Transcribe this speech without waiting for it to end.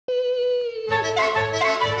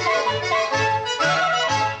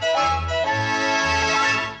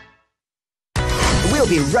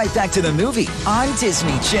be right back to the movie on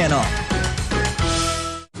Disney Channel.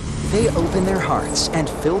 They open their hearts and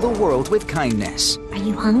fill the world with kindness. Are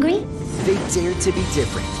you hungry? They dare to be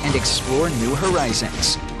different and explore new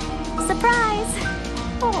horizons. Surprise!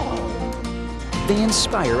 Oh. They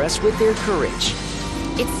inspire us with their courage.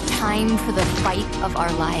 It's time for the fight of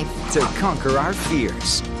our life. To conquer our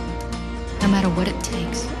fears. No matter what it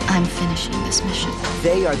takes, I'm finishing this mission.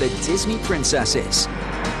 They are the Disney Princesses.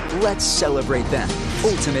 Let's celebrate them.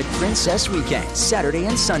 Ultimate Princess Weekend, Saturday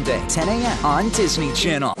and Sunday, 10 a.m. on Disney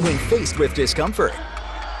Channel. When faced with discomfort,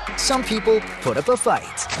 some people put up a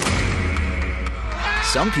fight.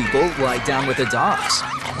 Some people lie down with the dogs.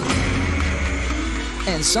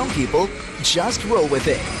 And some people just roll with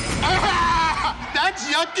it.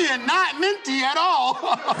 That's yucky and not minty at all.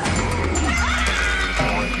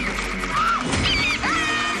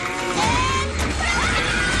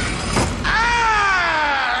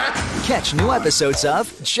 Catch new episodes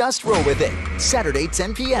of Just Roll With It, Saturday,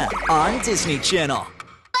 10 p.m. on Disney Channel.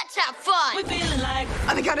 Let's have fun! We're feeling like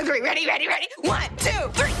On the count of 3, ready? 1, 2,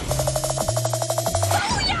 3.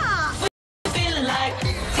 Oh, yeah! we're feeling like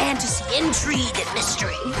Fantasy, intrigue, and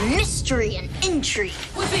mystery. Mystery and intrigue.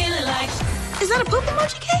 we're feeling like Is that a poop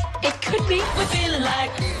emoji cake? It could be. we're feeling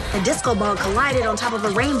like A disco ball collided on top of a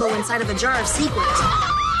rainbow inside of a jar of sequins.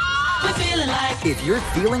 we're feeling like If you're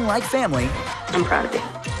feeling like family, I'm proud of you.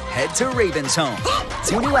 head to Raven's Home.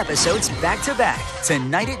 2 new episodes back-to-back,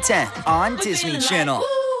 tonight at 10 on Disney Channel.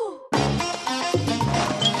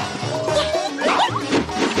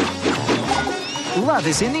 Love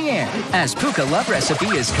is in the air as Puka Love Recipe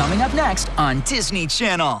is coming up next on Disney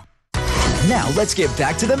Channel. Now let's get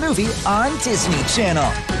back to the movie on Disney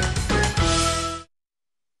Channel.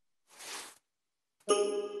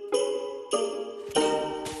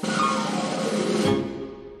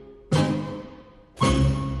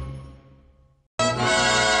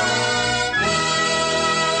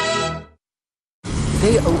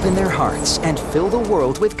 They open their hearts and fill the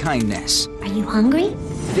world with kindness. Are you hungry?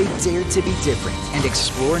 They dare to be different and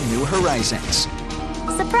explore new horizons.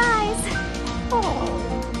 Surprise! Oh.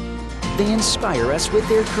 They inspire us with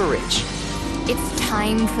their courage. It's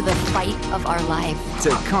time for the fight of our life. To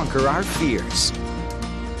conquer our fears.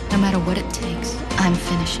 No matter what it takes, I'm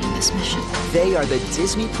finishing this mission. They are the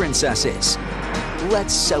Disney Princesses.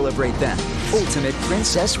 Let's celebrate them. Ultimate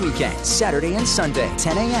Princess Weekend, Saturday and Sunday,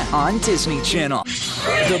 10 a.m. on Disney Channel.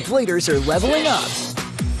 The Bladers are leveling up.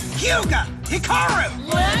 Hyuga! Hikaru!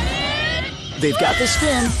 They've got the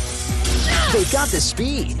spin. They've got the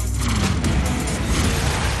speed.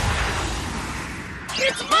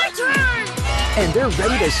 it's my turn! And they're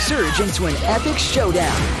ready to surge into an epic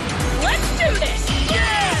showdown. Let's do this!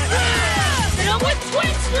 Yeah! And I'm with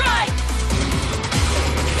Twin Strike!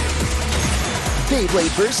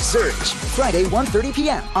 Beyblade Burst Surge, Friday, 1:30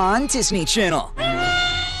 p.m. on Disney Channel. Right,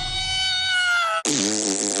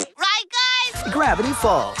 guys? Gravity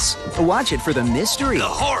Falls. Watch it for the mystery. The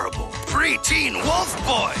horrible preteen wolf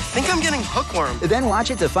boy. think I'm getting hookworm. Then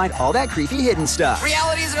watch it to find all that creepy hidden stuff.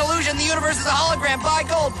 Reality is an illusion. The universe is a hologram. Buy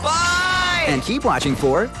gold. Buy! And keep watching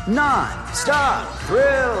for non-stop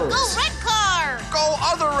thrills. Go red car! Go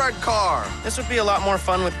other red car. This would be a lot more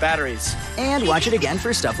fun with batteries. And watch it again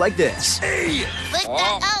for stuff like this. Hey! Lick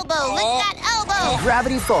that elbow! Lick that elbow!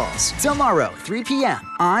 Gravity Falls, tomorrow, 3 p.m.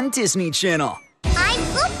 on Disney Channel. I'm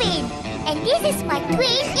Upin, and this is my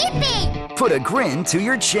twin, Ipin. Put a grin to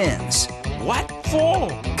your chins. What for?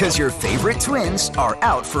 Because your favorite twins are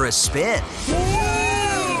out for a spin.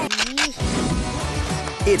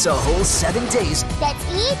 It's a whole 7 days That's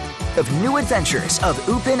it? of new adventures of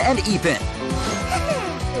Upin and Ipin.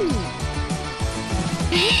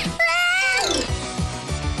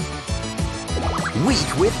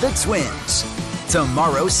 Week with the Twins.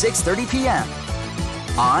 Tomorrow, 6:30 p.m.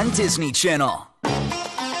 on Disney Channel.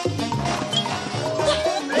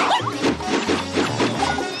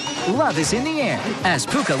 Love is in the air as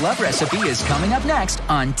Puka Love Recipe is coming up next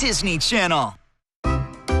on Disney Channel.